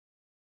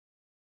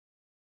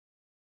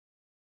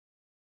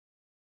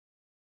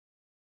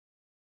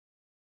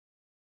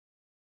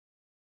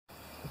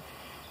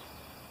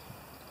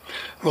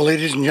Well,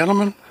 ladies and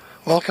gentlemen,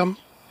 welcome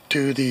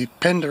to the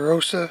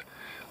Penderosa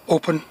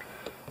Open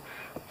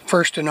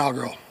first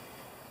inaugural.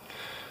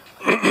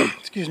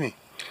 Excuse me.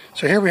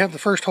 So here we have the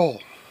first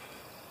hole.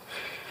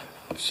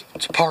 It's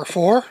a par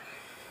 4,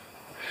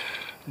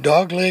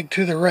 dog leg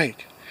to the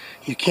right.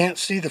 You can't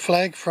see the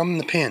flag from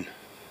the pin,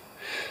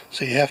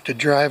 so you have to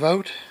drive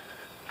out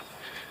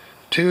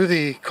to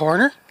the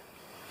corner,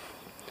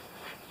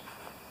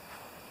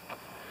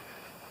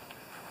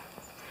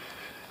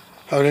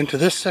 out into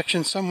this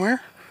section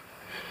somewhere,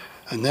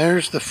 and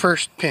there's the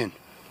first pin.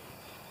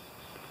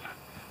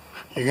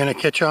 You're going to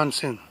catch on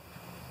soon.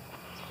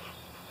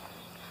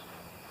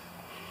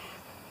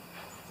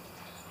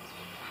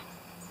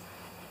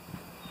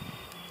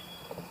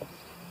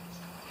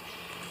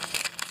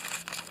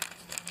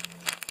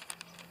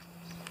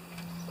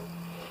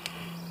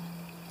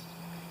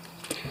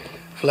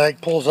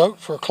 Flag pulls out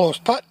for a close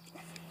putt.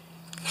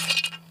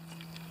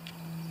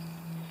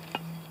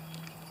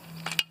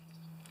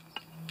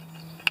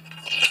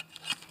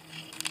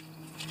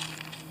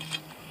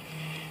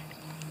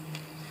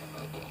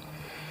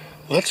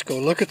 Let's go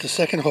look at the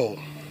second hole.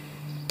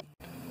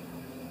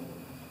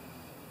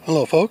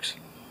 Hello folks,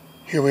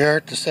 here we are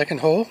at the second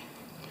hole.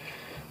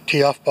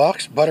 Tee off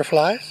box,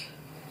 butterflies,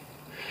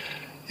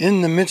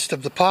 in the midst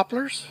of the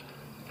poplars,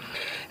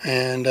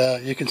 and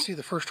you can see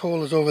the first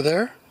hole is over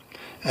there,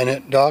 and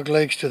it dog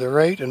legs to the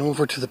right and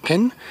over to the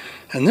pin.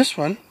 And this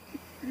one,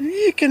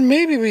 you can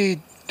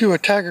maybe do a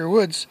Tiger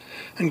Woods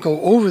and go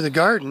over the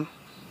garden.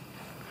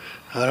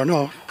 I don't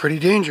know, pretty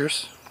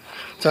dangerous.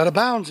 It's out of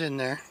bounds in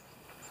there.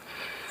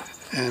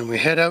 And we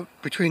head out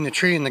between the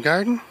tree and the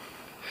garden.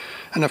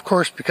 And of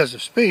course, because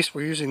of space,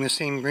 we're using the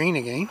same green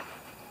again.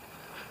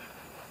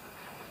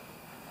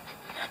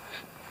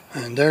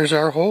 And there's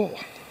our hole.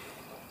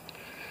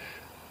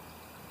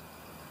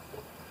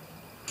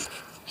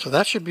 So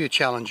that should be a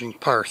challenging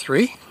par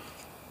 3.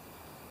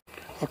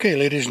 Okay,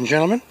 ladies and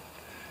gentlemen,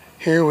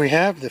 here we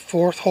have the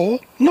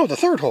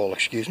third hole,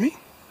 excuse me.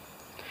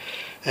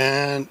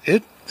 And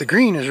the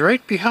green is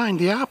right behind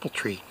the apple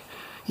tree.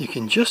 You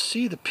can just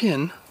see the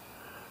pin.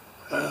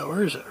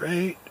 Where is it?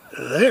 Right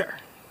there.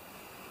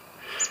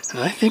 And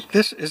I think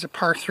this is a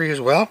par 3 as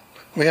well.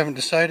 We haven't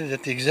decided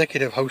at the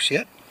executive house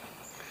yet.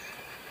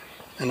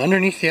 And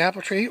underneath the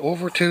apple tree,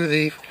 over to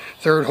the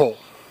third hole.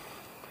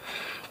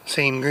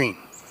 Same green.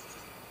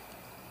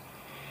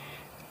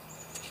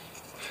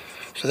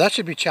 So that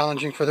should be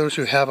challenging for those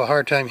who have a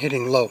hard time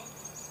hitting low.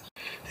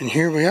 And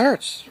here we are.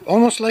 It's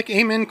almost like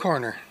Amen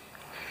Corner.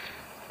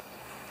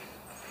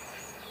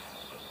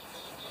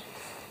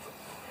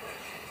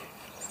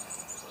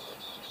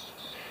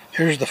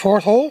 Here's the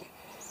fourth hole.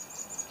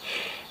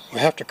 We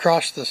have to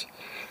cross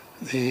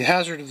the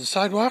hazard of the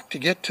sidewalk to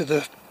get to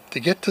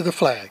the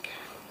flag.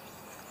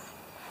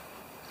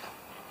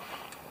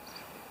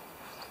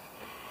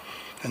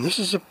 And this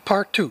is a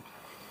part 2.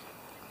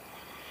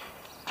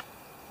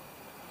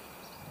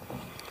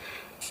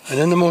 And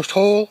then the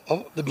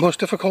most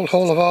difficult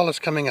hole of all is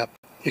coming up.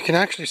 You can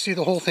actually see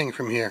the whole thing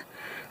from here.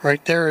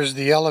 Right there is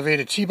the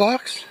elevated tee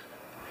box,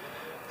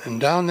 and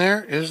down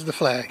there is the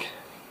flag,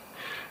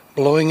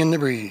 blowing in the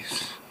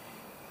breeze.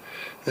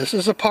 This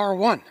is a par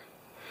 1,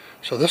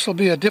 so this will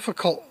be a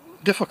difficult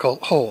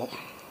hole.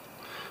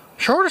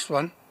 Shortest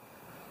one,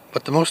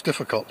 but the most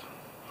difficult.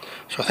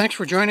 So thanks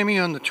for joining me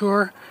on the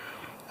tour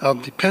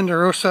of the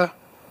Penderosa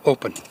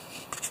Open.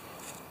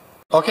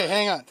 Okay,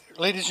 hang on.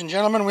 Ladies and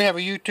gentlemen, we have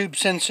a YouTube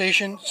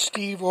sensation,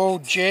 Steve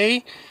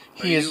O.J.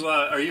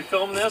 Are you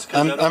filming this?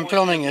 I'm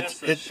filming it.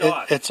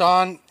 It's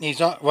on.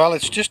 He's on. Well,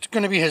 it's just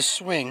going to be his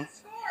swing.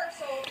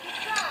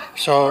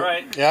 So,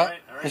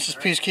 this is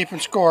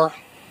peacekeeping score.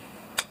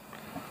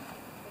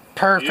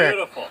 Perfect.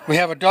 Beautiful. We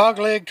have a dog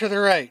leg to the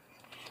right.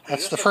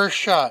 That's the first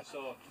shot.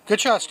 Good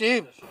shot,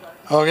 Steve.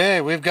 Okay,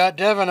 we've got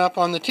Devin up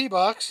on the tee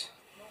box.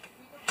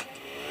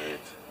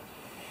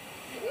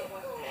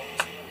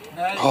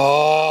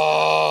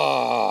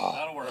 Oh.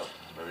 That'll work.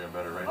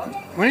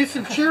 We need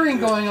some cheering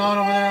going on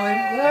over there,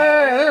 lady.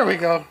 There we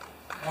go.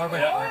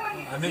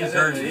 I'm in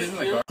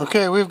the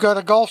Okay, we've got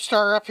a golf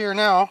star up here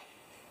now.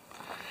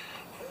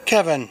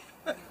 Kevin.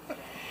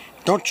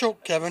 Don't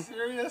choke, Kevin.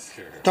 Serious?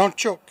 Don't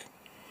choke.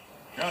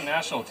 You're on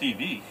national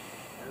TV.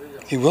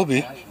 He will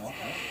be.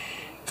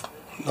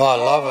 Oh, I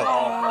love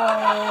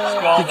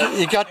it.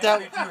 You got that?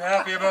 Too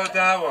happy about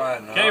that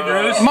one. Okay,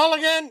 Bruce.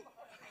 Mulligan.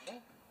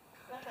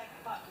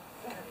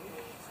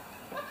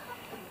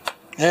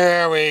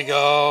 There we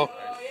go.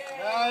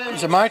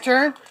 Is it my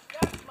turn?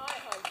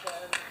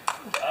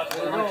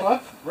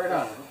 Right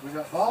on. We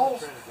got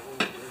balls.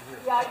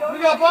 We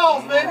got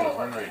balls, baby.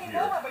 One right here.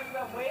 I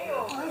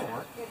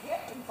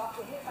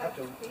have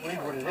to read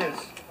what it is.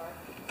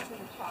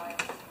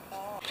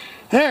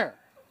 There.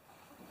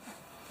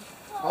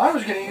 Well, I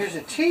was going to use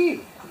a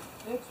T.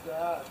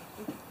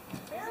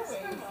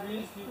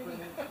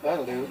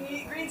 That'll do.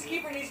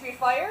 Greenskeeper needs to be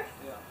fired?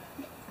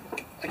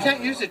 I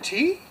can't use a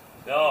T?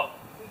 No.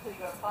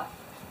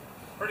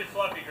 Pretty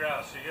fluffy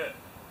grass. You're good.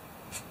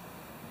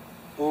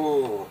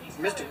 Ooh,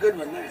 missed a good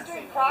one there. He's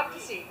doing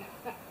practicing.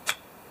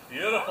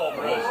 Beautiful,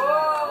 Bruce.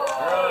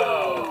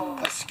 Bro.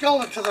 A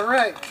scull to the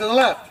right, to the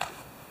left.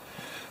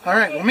 All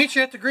right, we'll meet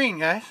you at the green,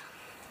 guys.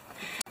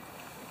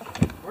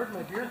 Where'd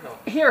my beer go?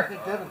 Here,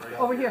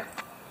 over here.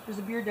 There's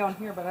a beer down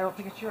here, but I don't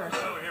think it's yours.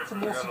 It's a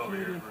Molson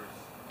Canadian.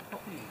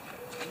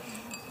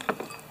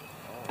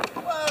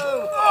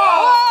 Whoa!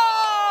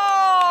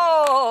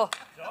 Oh!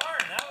 Darn,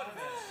 that would have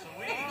been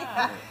sweet.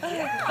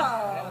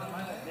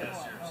 Yes,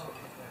 yours.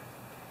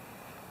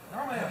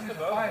 Normally I use a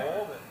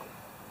 5.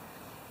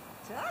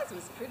 That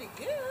was pretty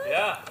good.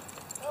 Yeah,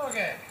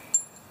 Okay.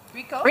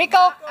 Rico?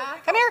 Rico,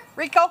 come here.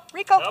 Rico,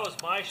 Rico. that was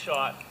my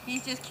shot.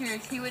 He's just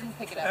curious. He wouldn't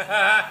pick it up.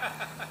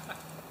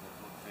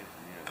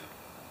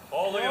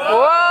 Oh, look at that.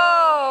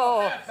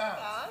 Whoa! That's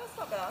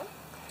not bad.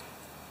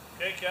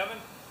 Okay, Kevin,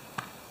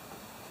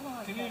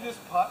 Can you just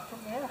putt from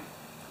there?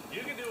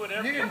 you can do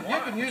whatever You you, can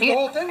want. use the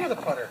whole thing with a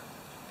putter.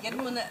 Get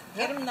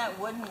him that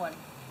wooden one.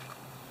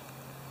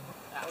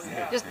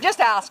 Just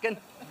asking.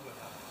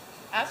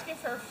 Asking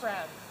for a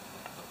friend.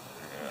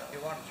 You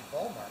wanted your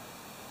ball mark.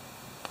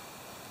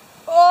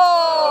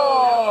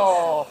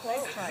 Oh!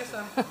 Guess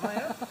I'm my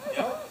up.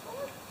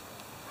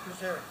 Who's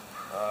there?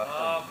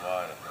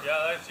 Yeah,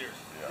 that's yours.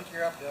 I think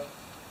you're up, Deb.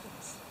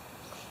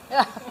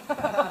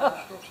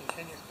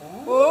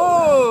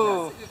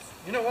 Ooh!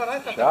 You know what? I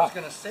thought that was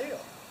going to sail.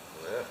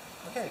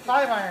 Okay,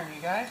 5 iron,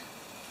 you guys.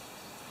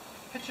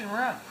 Pitch and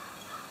run.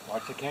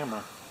 Watch the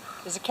camera.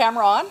 Is the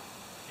camera on?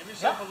 Give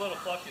yourself a little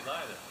fluffy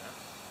lie there, man.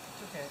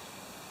 It's okay.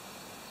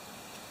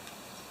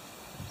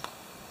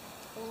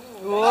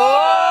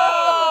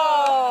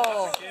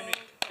 Whoa! Gimme.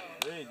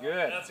 Very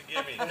good. That's a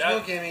gimme. There's no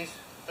gimmies.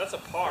 That's a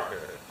par.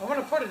 I want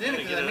to put it in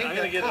I'm because I made gonna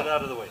that get cup. it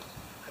out of the way.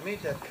 I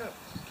made that cup.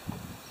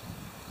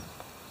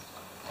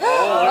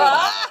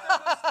 Oh,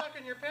 Stuck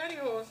in your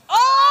pantyhose.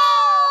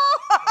 Oh!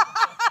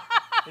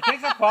 It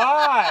takes a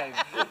 5.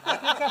 It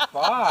takes a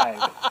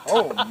 5.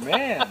 Oh,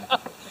 man.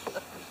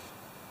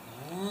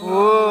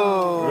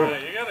 Whoa! yeah,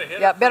 you gotta hit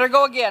Yeah, it. better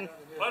go again.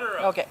 Putter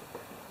up. Okay.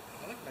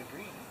 I like my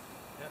green.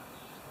 Yeah.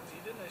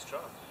 You did a nice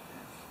job.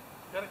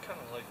 You gotta kind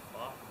of like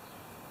off.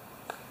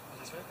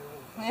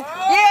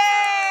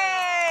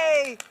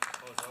 Yay!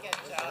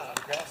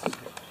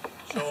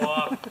 Show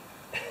off.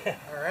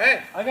 All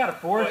right. I got a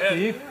 4, Go ahead.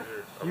 Steve.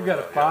 You got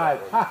a 5.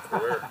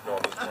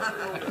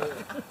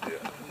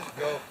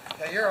 Go.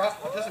 Yeah, you're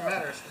off. It doesn't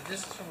matter. It's the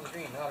distance from the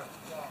green, not a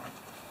flower.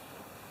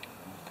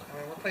 I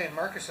mean, we're playing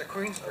Marcus of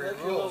Queensbury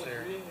rules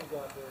here.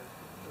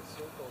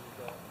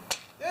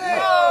 Hey!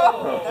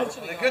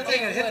 The good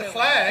thing it hit the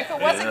flag. If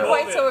it wasn't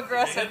quite so If you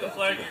aggressive. hit the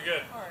flag, you're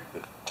good.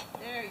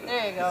 There you go.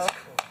 There you go. That's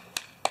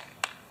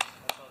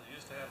how they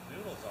used to have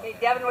noodles on. Hey,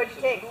 Devin, what'd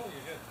you take? You're good.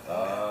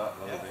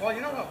 Well,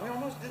 you know what? We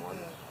almost did the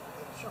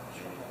circles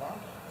from the long.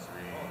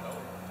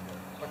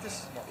 But this is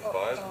So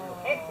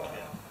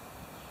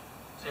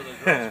the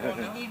girls going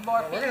You now? need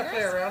more we're going to play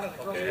fingers? around and the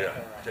girls are going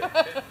to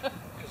play around.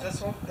 Because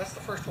that's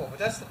the first hole, but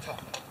that's the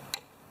tough one.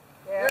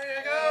 There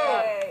you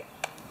go! Yay.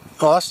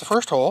 Well, that's the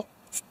first hole.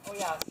 Oh,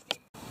 yeah.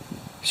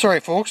 Sorry,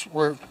 folks.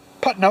 We're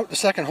putting out the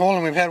second hole,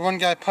 and we've had one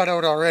guy putt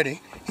out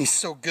already. He's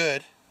so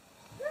good.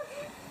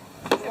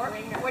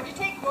 What'd you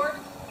take, Gord?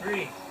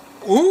 3.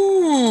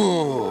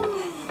 Ooh!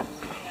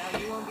 Yeah,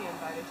 you won't be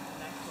invited to the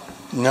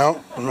next one.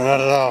 No, not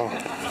at all.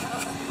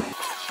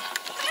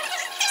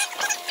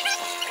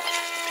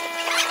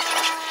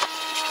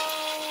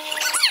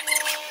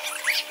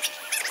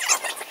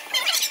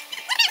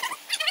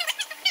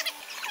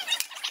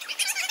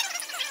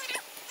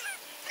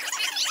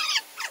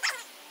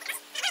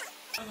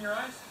 In your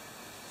eyes?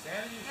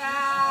 Sand in your shoes?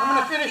 I'm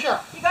going to finish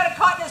up. He got it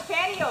caught in his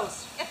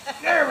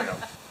pantyhose. There we go.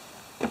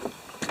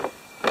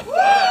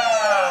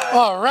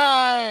 All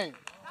right.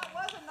 That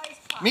was a nice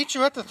putt. Meet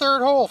you at the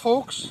third hole,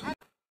 folks.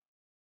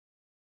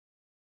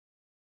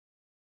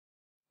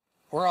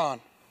 We're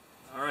on.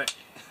 All right.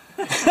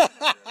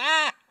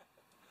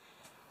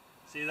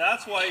 See,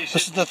 that's why you should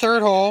This is the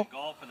third hole, be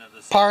golfing at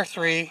the same par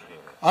 3,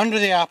 under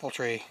the apple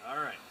tree. All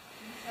right.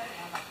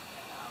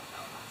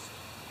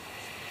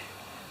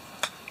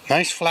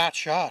 Nice flat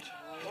shot.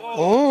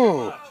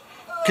 Oh,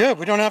 good.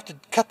 We don't have to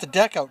cut the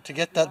deck out to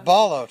get that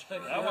ball out.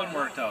 That one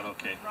worked out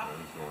okay.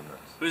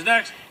 Who's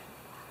next?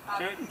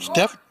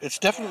 It's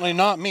definitely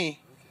not me.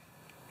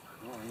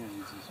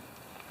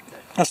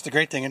 That's the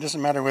great thing. It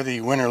doesn't matter whether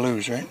you win or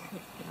lose, right?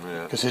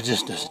 Because it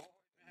just doesn't.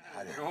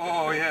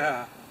 Oh,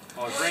 yeah.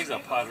 Oh, it brings a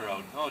putter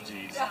out. Oh,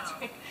 jeez.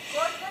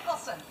 Gord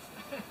Nicholson.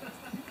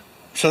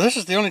 So this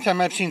is the only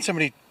time I've seen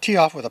somebody tee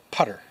off with a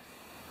putter.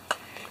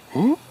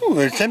 Ooh,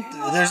 there's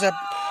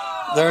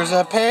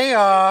a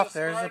payoff.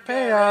 There's a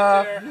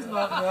payoff. He's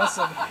not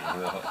messing.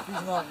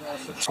 He's not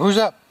messing. Who's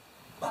up?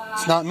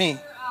 It's not me.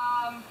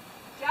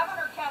 Devin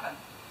or Kevin?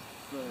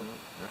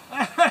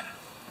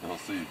 We'll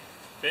see.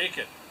 Fake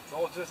it.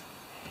 Oh, just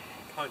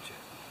punch it.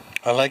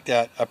 I like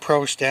that. A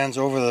pro stands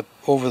over the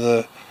Over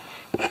the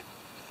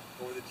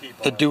tee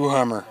the bar.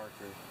 do-hummer.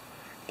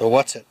 The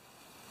what's it?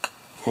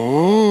 Ooh.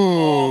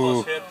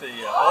 Almost hit the.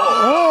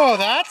 Oh,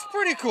 that's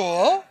pretty cool.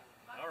 All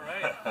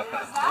right.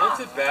 What's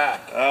it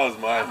back? That was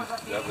mine.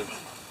 Devin's.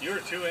 You were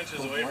 2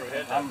 inches away from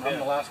hitting I'm that the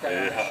pin. last guy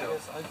on the Yeah. show.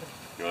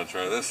 You want to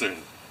try this or?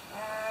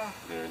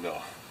 There,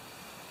 no.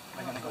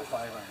 I'm going to go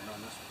 5 iron on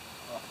this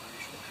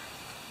operation.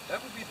 That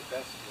would be the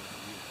best for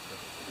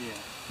you. Yeah.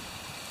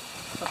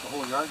 I thought the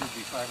whole yard would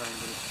be 5 iron,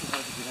 but it's too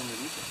hard to get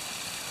underneath it.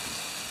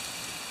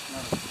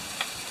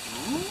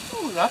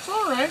 Ooh, that's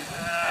all right.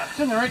 It's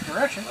in the right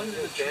direction. Under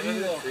the Stand under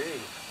the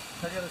tree.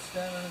 I gotta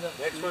stand under that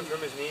Next one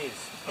from his knees.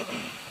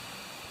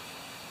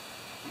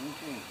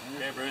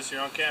 Okay, Bruce,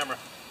 you're on camera.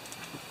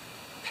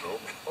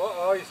 Nope.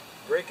 Oh, he's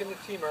breaking the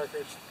T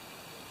markers.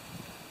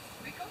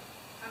 Rico,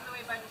 I'm the way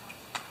by the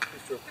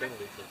He's for a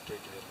penalty for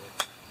breaking it.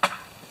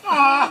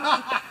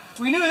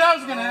 We knew that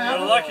was going to You're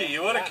happen. lucky.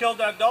 You would have killed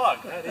that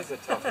dog. That is a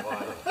tough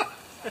line.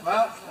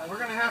 Well, we're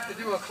going to have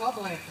to do a club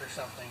length or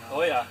something.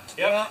 Oh yeah.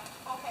 Yep.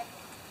 Okay.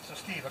 So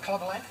Steve, a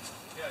club length?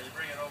 Yeah, you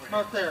bring it over here.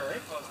 About there,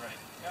 right? Close right.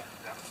 Yep.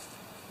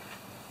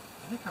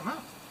 I think I'm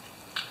out.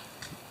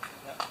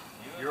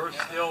 You're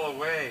still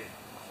away.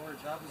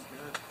 That was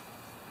good.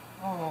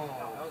 Oh.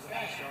 That was a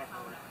nice shot.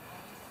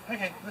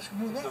 Okay, let's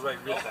move It's the on. right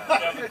wrist.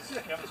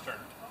 Kevin's turn.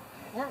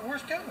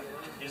 Where's Kevin?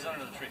 He's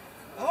under the tree.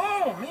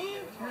 Oh,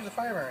 man. Here's a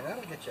 5 iron.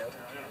 That'll get you out.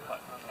 I'm gonna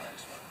putt on the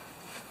next one.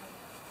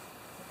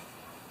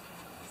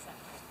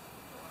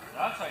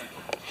 That's how you do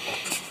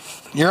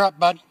it. You're up,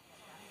 bud.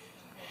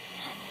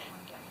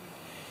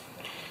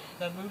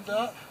 Can I move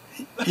that?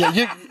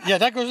 Yeah,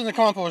 that goes in the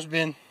compost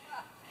bin.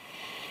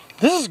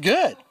 This is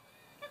good.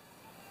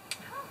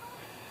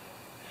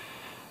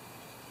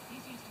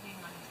 He's used to being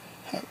on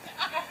his feet.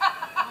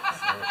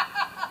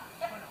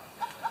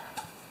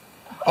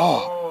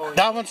 Oh,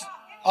 that one's...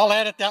 I'll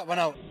edit that one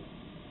out.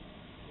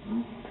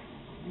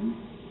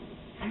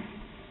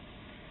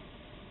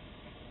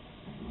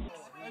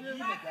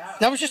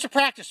 That was just a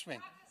practice swing.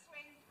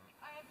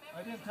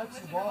 I didn't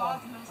touch the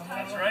ball.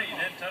 That's right. You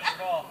didn't touch the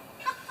ball.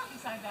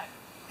 Beside that.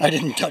 I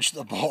didn't touch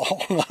the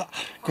ball.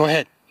 Go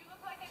ahead. You look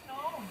like a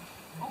gnome.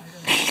 Oh,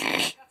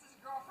 that's his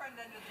girlfriend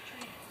under the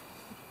tree.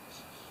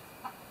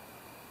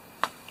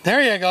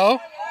 There you go.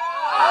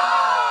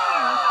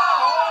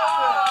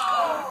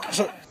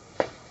 So,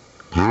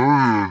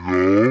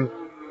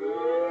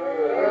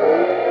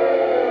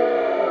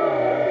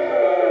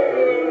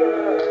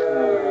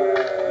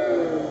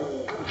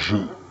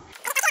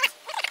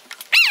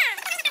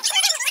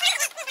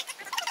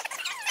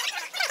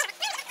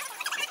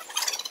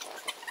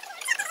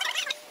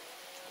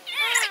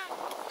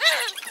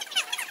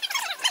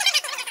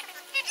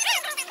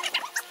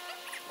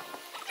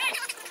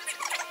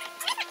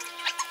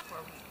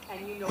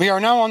 we are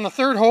now on the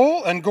 3rd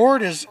hole, and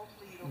Gord is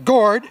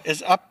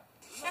up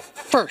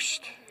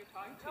first.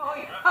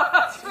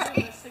 That's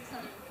right.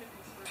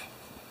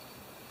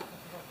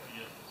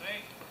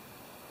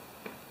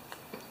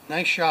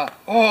 Nice shot.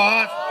 Oh,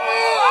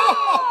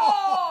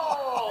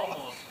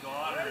 Almost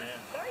got her in.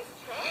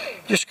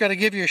 just got to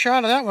give you a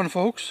shot of that one,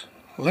 folks.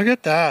 Look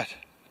at that.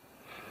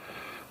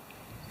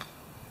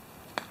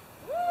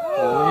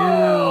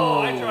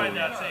 Oh, I tried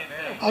that same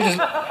thing.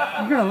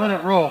 I'm gonna let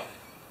it roll.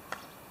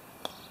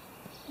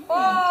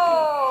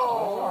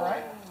 Oh! All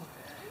right.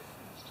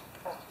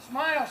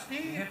 Smile,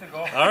 Steve.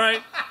 All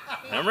right.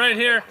 I'm right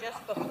here.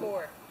 Just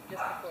before the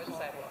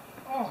sidewalk.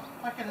 Oh,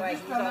 I could have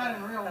just done that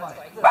in real life.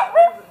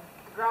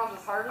 The ground's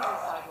as hard as the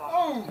sidewalk.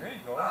 Oh, There you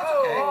go. that's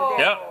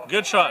okay. Yep.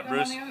 Good shot, Right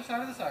Bruce. on the other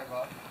side of the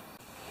sidewalk.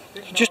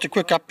 Just a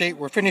quick update.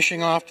 We're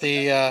finishing off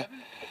the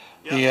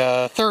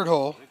 3rd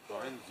hole.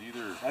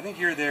 I think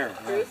you're there.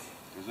 Is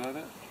that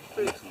it?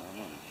 I'm not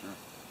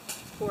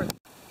sure.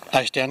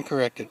 I stand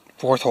corrected.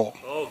 4th hole.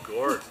 Oh,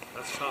 Gord.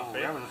 That's tough,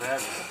 That babe. was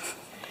bad.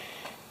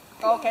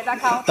 Okay, that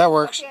counts. That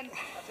works. That's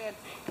in.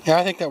 Yeah,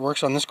 I think that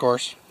works on this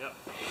course.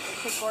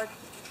 Take board.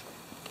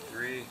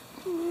 3.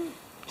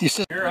 You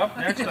said You're up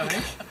next, I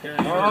think.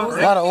 a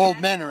lot of old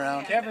men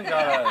around. Kevin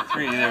got a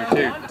 3 there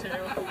too.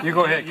 You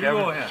go ahead, Kevin.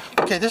 You go ahead.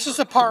 Okay, this is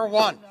a par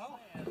 1.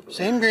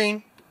 Same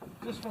green.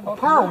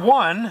 Par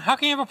 1? How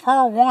can you have a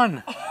par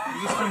 1?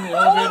 From the Hole in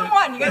elevator.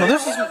 one. You Well,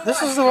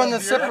 this is the one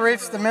that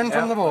separates the men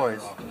from the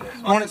boys.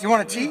 You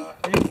want a tee?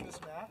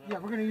 Yeah,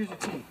 we're gonna use a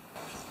tee.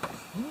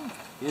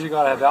 You either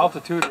got to have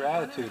altitude or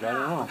attitude. I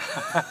don't know.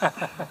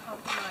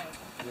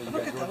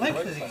 Look at the length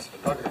of these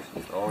buggers.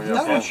 Oh yeah, That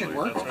one probably. should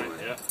work. That's right,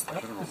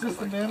 yeah. Is this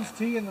the men's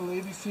tee and the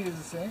ladies' tee is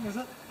the same, is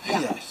it?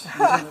 Yes.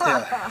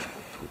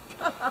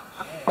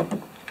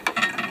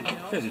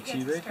 There's a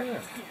T right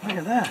there. Look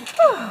at that.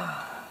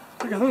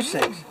 Look at those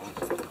things.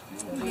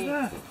 Look at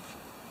that.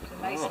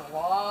 Nice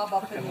lob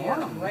up in the air,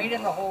 right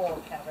in the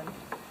hole, Kevin.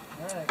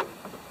 Alright.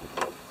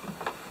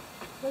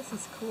 This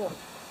is cool.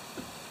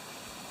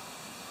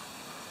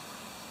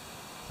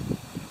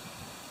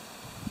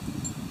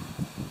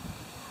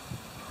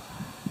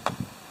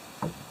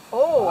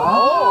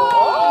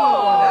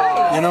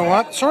 Oh, You know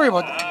what? Sorry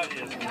about that.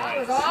 That is that nice.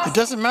 was awesome. It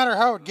doesn't matter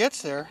how it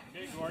gets there.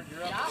 Okay, Gord,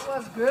 you're up. That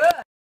was good.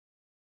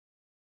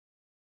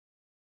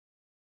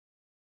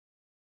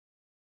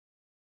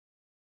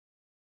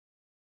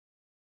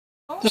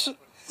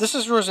 This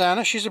is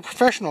Rosanna. She's a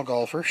professional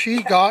golfer.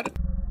 She got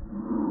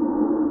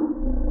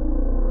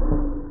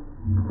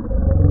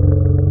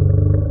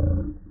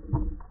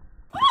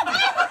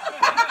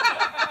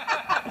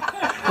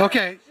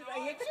Okay.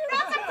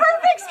 That's a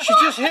perfect spot. She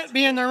just hit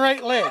me in the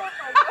right leg.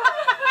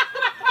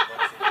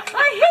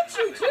 I hit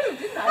you too,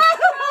 didn't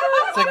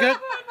I? Is that good?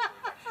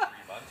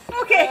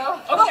 Okay. Okay,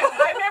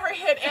 I've never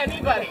hit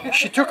anybody.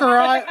 She took her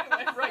eye.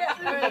 Right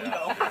through the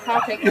middle.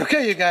 I'll take it.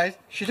 Okay, you guys.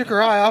 She took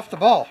her eye off the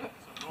ball.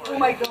 Oh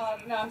my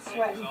God, now I'm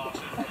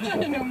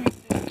sweating.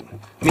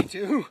 Me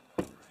too.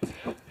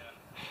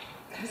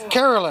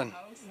 Carolyn,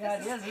 Yeah,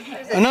 it is, isn't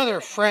it? another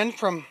friend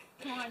from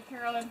Come on,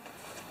 Carolyn.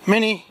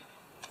 many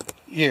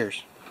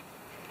years.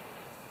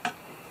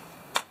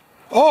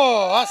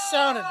 Oh, that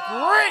sounded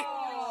great.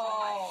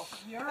 Oh,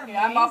 You're okay,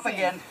 I'm up amazing.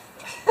 again.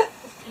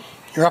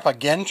 You're up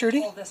again,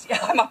 Trudy? Hold this. Yeah,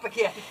 I'm up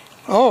again.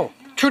 Oh,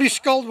 Trudy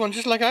sculled one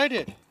just like I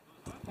did.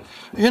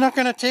 You're not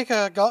going to take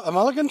a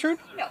mulligan, Trudy?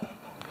 No.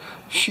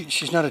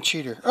 She's not a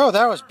cheater. Oh,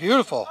 that was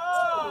beautiful.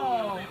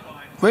 Oh,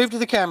 Wave to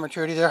the camera,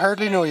 Trudy. They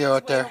hardly know you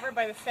out way there. over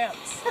by the fence.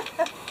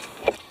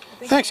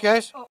 Thanks,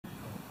 guys.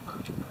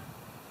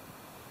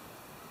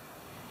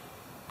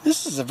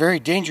 This is a very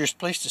dangerous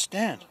place to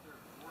stand.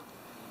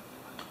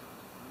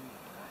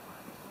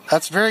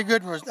 That's very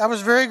good. That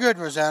was very good,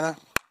 Rosanna.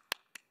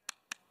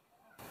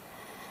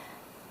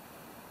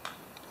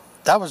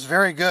 That was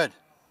very good.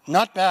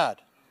 Not bad.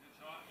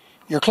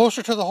 You're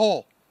closer to the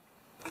hole.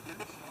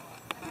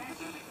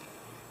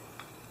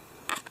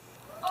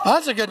 Oh,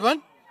 that's a good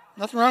one.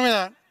 Nothing wrong with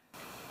that.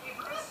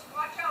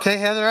 Okay,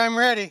 Heather, I'm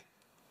ready.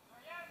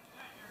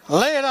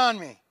 Lay it on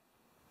me.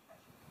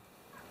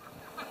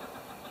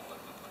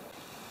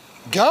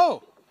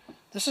 Go.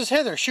 This is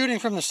Heather shooting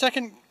from the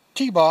second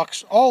tee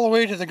box all the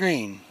way to the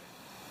green.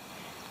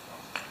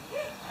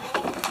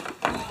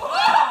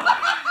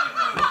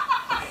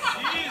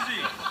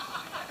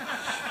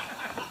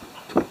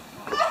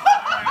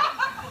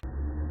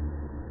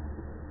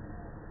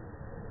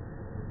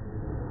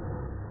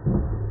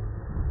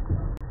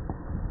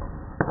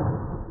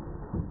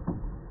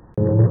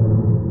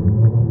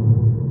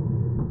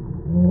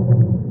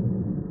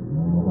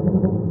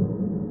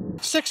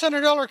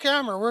 $600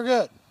 camera, we're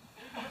good.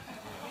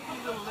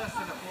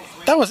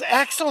 That was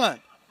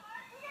excellent.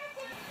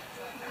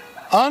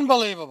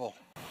 Unbelievable.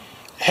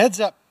 Heads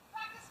up.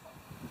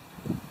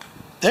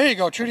 There you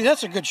go, Trudy.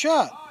 That's a good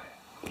shot.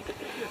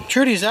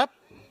 Trudy's up.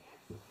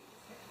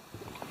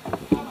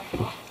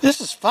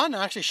 This is fun,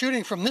 actually,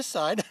 shooting from this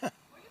side.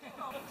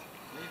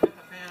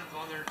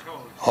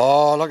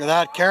 Oh, look at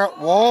that, Carol.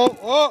 Whoa,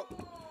 whoa.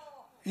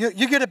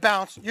 You get a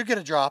bounce. You get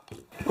a drop.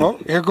 Oh,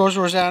 here goes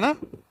Rosanna.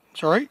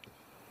 Sorry.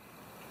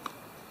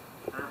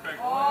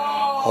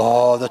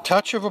 Oh, the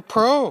touch of a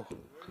pro.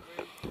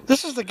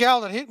 This is the gal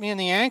that hit me in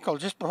the ankle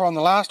just before on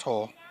the last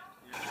hole.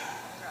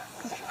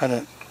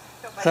 I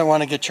don't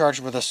want to get charged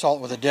with assault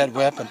with a dead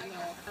weapon.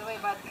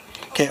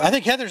 Okay, I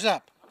think Heather's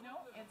up. No,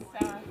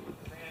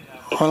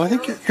 it's Well, I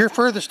think you're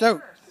furthest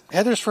out.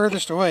 Heather's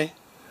furthest away.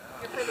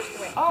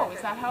 oh,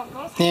 is that how it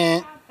goes?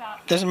 Yeah,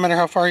 doesn't matter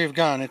how far you've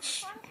gone.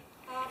 It's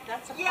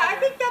Yeah, I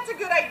think that's a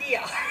good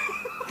idea.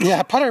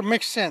 yeah, putter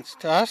makes sense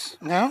to us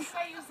now. Should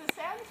I use this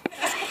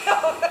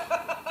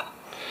end?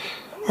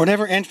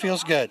 Whatever end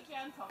feels good.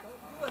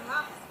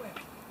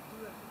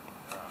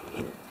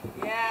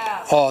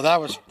 Yeah. Oh, that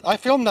was. I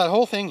filmed that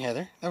whole thing,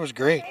 Heather. That was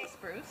great. Thanks,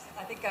 Bruce.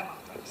 I think I'm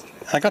up next.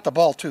 I got the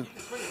ball too.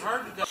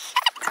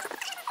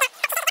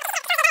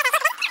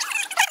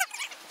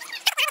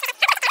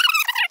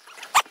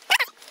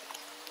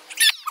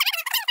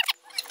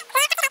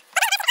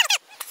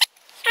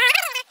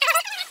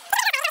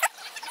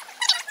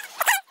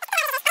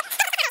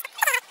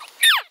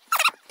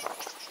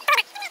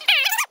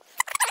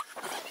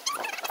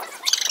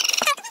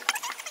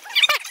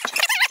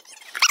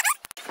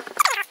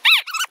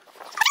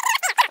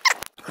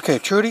 Okay,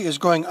 Trudy is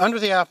going under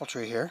the apple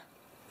tree here.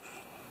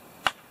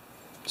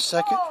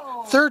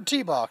 Third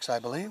tee box, I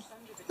believe.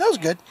 That was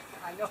good.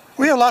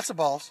 We have lots of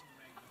balls.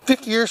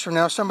 50 years from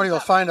now, somebody will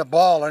find a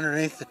ball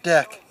underneath the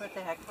deck. What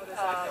the heck? What is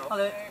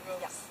that?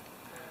 Yes.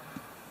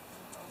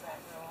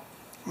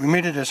 We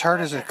made it as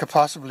hard as it could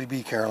possibly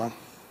be, Carolyn.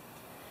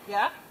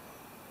 Yeah?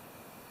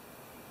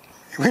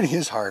 It really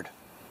is hard.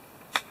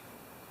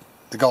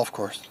 The golf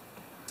course.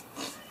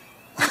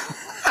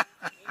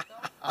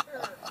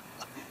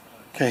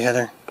 Okay,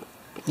 Heather,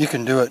 you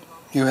can do it.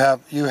 You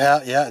have, yeah,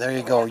 there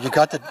you go. You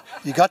got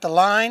the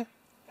line?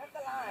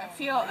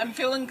 I'm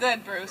feeling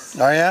good, Bruce.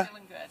 Oh, yeah? I'm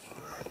feeling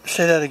good.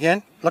 Say that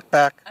again. Look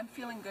back. I'm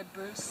feeling good,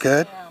 Bruce.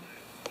 Good. I am.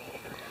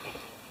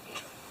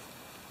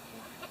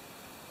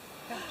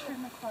 Gotta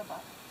turn the club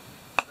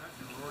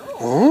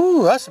up.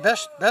 Ooh, that's the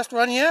best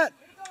one yet.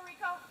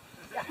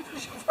 Get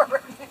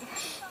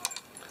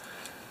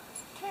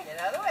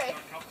out of the way.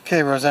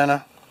 Okay,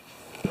 Rosanna.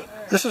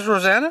 This is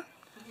Rosanna.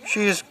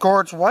 She is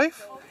Gord's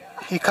wife.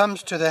 He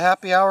comes to the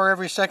happy hour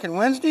every second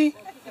Wednesday,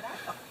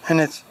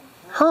 and it's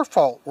her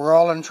fault we're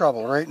all in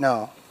trouble right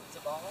now.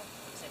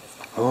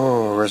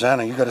 Oh,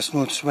 Rosanna, you got a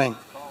smooth swing.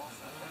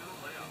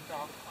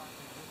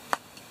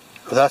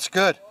 Oh, that's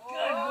good.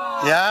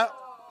 Yeah,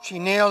 she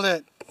nailed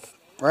it.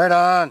 Right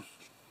on.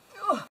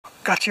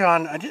 Got you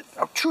on.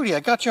 Trudy, I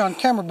got you on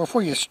camera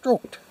before you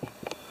stroked.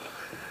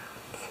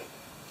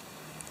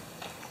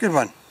 Good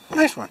one.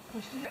 Nice one.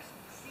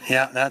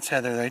 Yeah, that's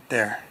Heather right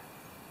there.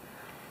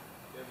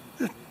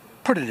 Just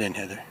put it in,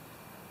 Heather.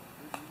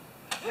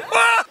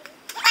 Ah!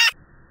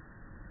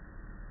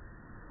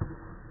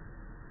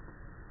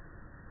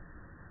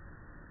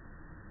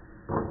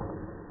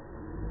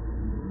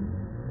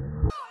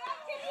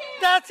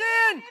 That's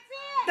in!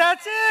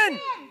 That's in!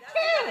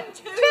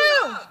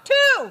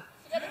 Two.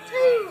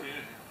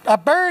 A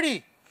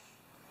birdie!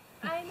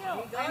 I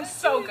know. I'm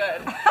so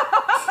good.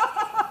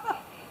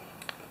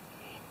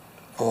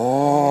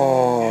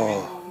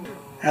 Oh.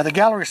 Now the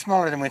gallery's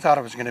smaller than we thought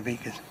it was going to be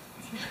because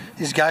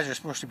these guys are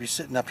supposed to be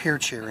sitting up here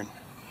cheering.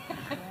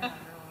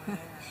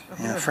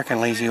 Yeah, freaking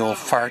lazy old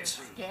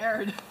farts.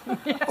 Scared.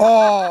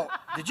 Oh,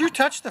 did you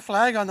touch the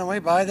flag on the way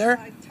by there?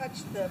 I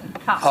touched the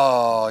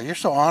Oh, you're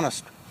so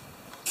honest.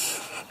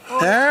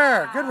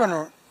 There, good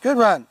one, good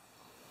one.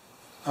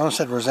 I almost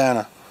said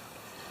Rosanna.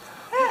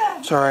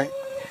 It's all right.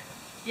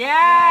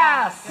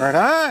 Yes. Right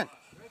on.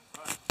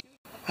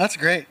 That's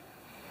great.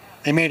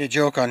 They made a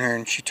joke on her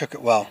and she took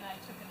it well. And I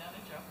took another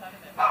joke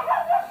out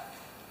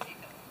of it.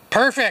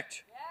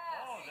 Perfect.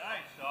 Oh,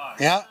 nice shot.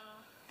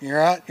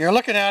 Yeah, you're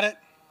looking at it.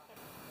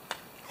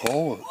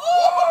 Oh,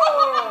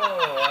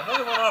 Oh,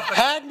 another one off the...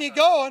 had me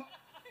going.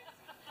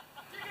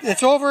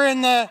 It's over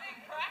in the.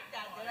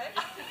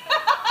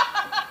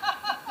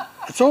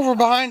 It's over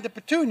behind the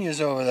petunias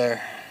over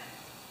there.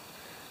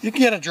 You can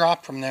get a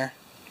drop from there.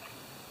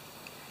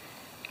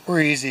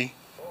 We're easy.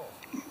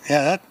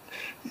 Yeah,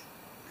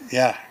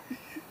 yeah.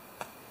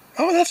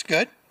 Oh, that's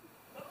good.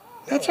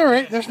 That's all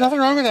right. There's nothing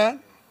wrong with that.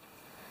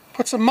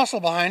 Put some muscle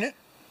behind it.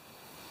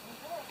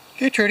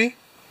 Okay, Trudy.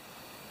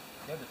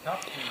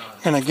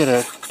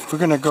 We're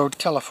gonna go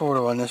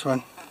telephoto on this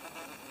one.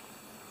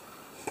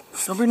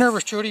 Don't be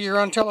nervous, Trudy. You're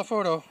on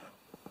telephoto.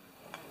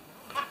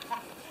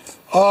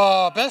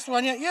 Oh, best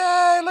one yet.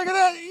 Yay, look at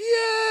that.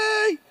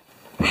 Yay.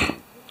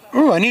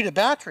 Oh, I need a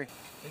battery.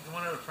 Take the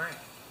one out of Frank.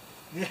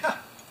 Yeah.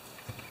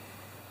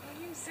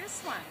 I'll use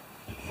this one.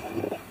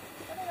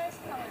 What a nice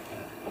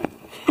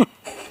color.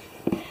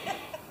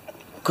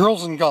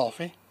 Girls in golf,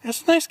 eh?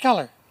 It's a nice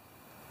color.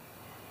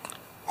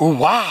 Oh,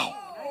 wow.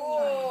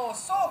 Oh,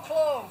 so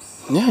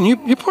close. Yeah, and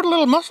you put a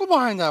little muscle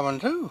behind that one,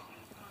 too.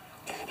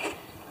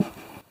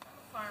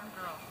 Farm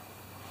girl.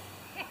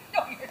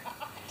 No, you're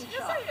not.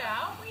 Yes, I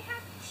am. We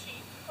had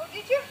sheep. Oh,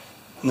 did you?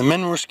 And the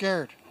men were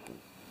scared.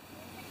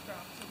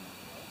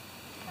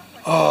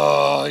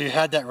 Oh, you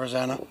had that,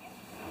 Rosanna.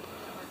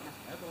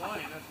 That's the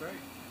line, that's right.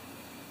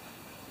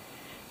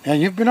 Yeah,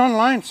 you've been on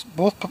lines,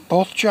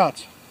 both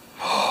shots.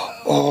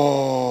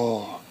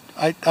 Oh,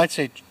 I'd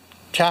say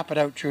tap it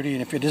out, Trudy,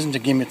 and if it isn't a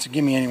gimme, it's a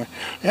gimme anyway.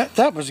 Yeah,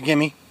 that was a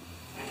gimme.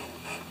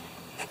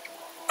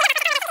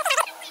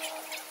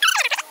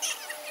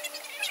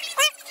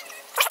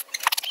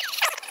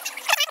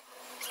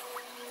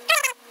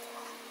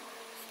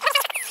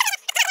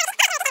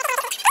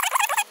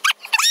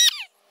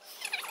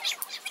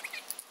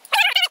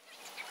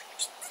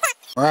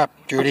 We're up,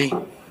 Judy.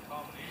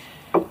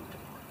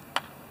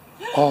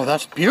 Oh,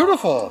 that's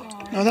beautiful.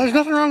 No, there's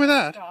nothing wrong with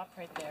that. Stop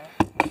right there.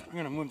 I'm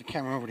going to move the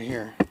camera over to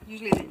here.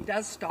 Usually it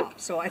does stop,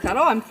 so I thought,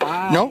 oh, I'm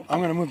fine. No, I'm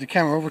going to move the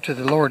camera over to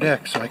the lower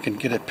deck so I can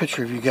get a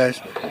picture of you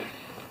guys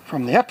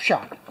from the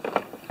upshot.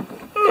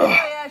 Oh,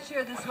 yeah,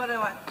 sure, this is what I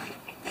want.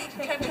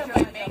 Attention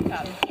to my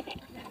makeup.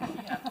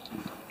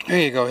 There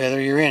you go, Heather.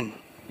 You're in.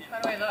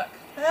 How do I look?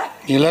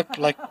 You look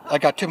like I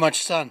got too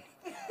much sun.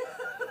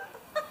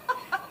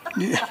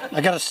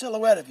 I got a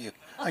silhouette of you.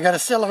 I got a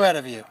silhouette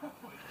of you.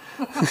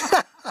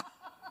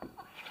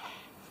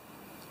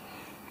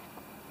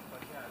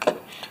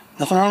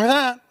 Nothing wrong with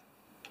that.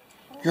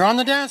 You're on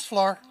the dance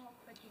floor.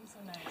 So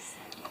nice.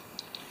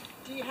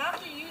 Do you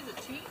have to use a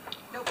tee?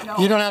 Nope, no.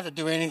 You don't have to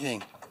do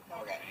anything.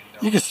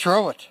 You can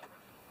throw it.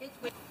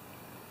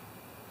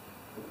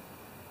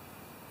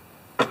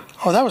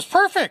 Oh, that was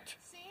perfect.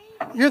 See?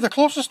 You're the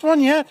closest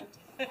one yet.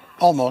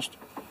 Almost.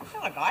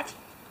 Oh, I got.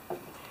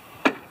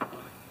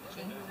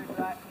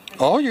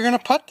 Oh, you're gonna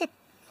putt the.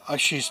 Oh,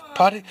 she's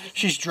putting.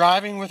 She's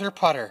driving with her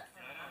putter.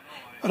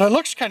 But it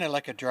looks kind of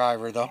like a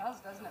driver, though.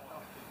 Doesn't it,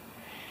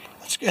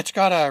 though? It's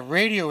got a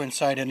radio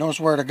inside. It knows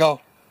where to go.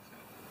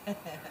 Is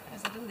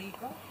it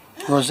illegal?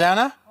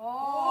 Rosanna.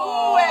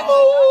 Oh,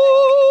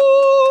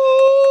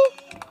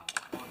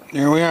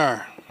 There we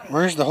are.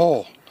 Where's the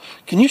hole?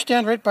 Can you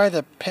stand right by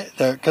the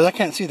because I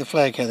can't see the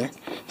flag, Heather.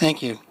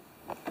 Thank you.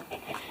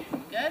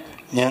 Good?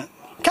 Yeah.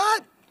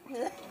 Cut!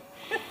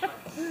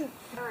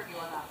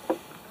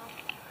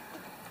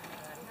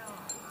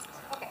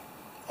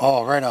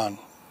 Oh, right on.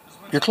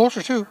 You're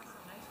closer too.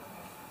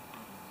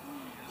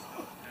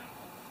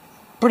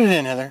 Put it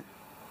in, Heather.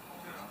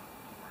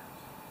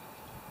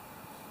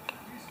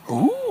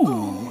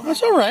 Ooh,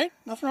 that's all right.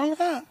 Nothing wrong with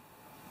that.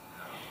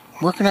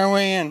 Working our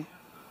way in.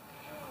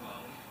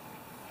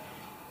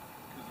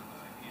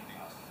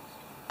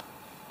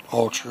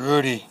 Oh,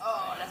 Trudy.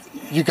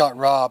 You got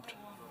robbed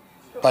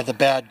by the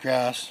bad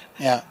grass.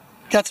 Yeah,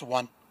 that's a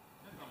one.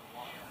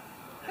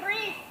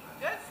 3.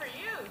 Good for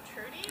you,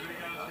 Trudy.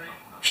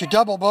 She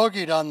double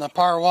bogeyed on the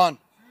par one.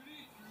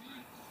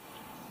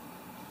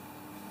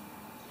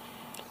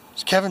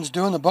 Kevin's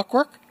doing the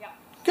bookwork? Yeah.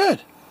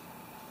 Good.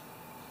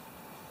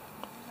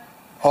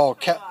 Oh,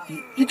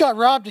 you got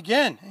robbed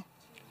again.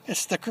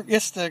 It's the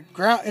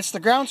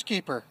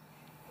groundskeeper.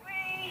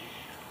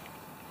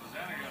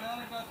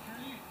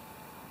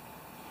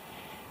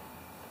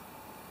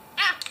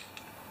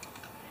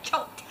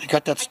 You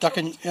got that stuck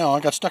in, I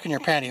got stuck in your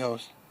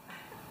pantyhose.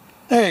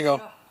 There you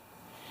go.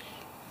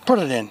 Put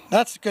it in.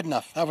 That's good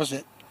enough. That was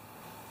it.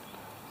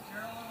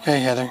 Okay,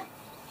 Heather.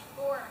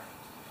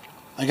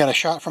 I got a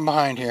shot from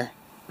behind here.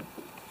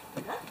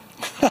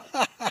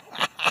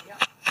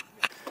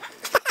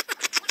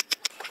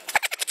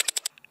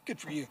 Good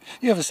for you.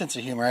 You have a sense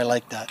of humor. I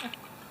like that.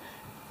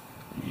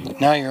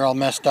 Now you're all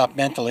messed up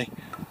mentally.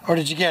 Or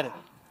did you get it?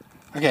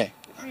 Okay.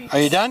 Are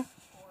you done?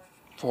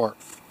 4.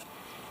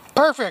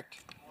 Perfect.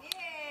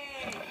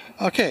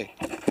 Okay.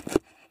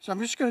 So I'm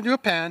just going to do a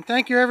pan.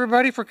 Thank you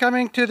everybody for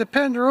coming to the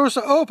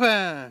Penderosa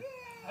Open.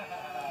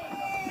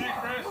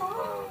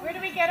 Where do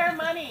we get our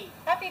money?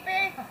 Happy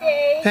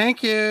birthday!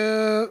 Thank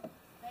you.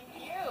 Thank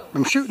you.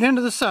 I'm shooting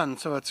into the sun,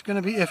 so it's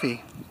going to be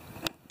iffy.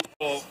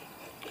 Well,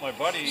 my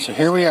buddy. So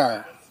here we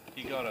are.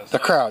 He got us. The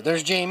crowd.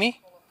 There's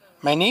Jamie,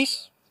 my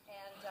niece.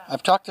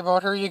 I've talked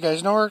about her. You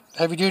guys know her.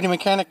 Heavy-duty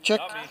mechanic chick.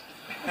 Not me.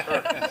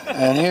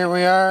 And here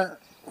we are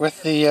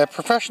with the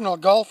professional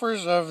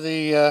golfers of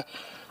the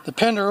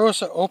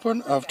Penderosa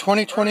Open of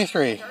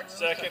 2023.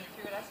 Second.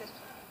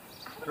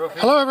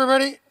 Hello,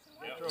 everybody.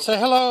 Say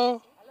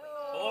hello.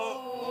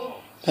 Hello.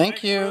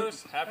 Thank you.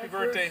 Bruce. Happy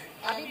birthday.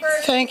 Happy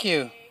birthday. Thank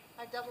you.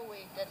 I double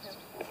waved at him.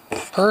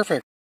 Perfect.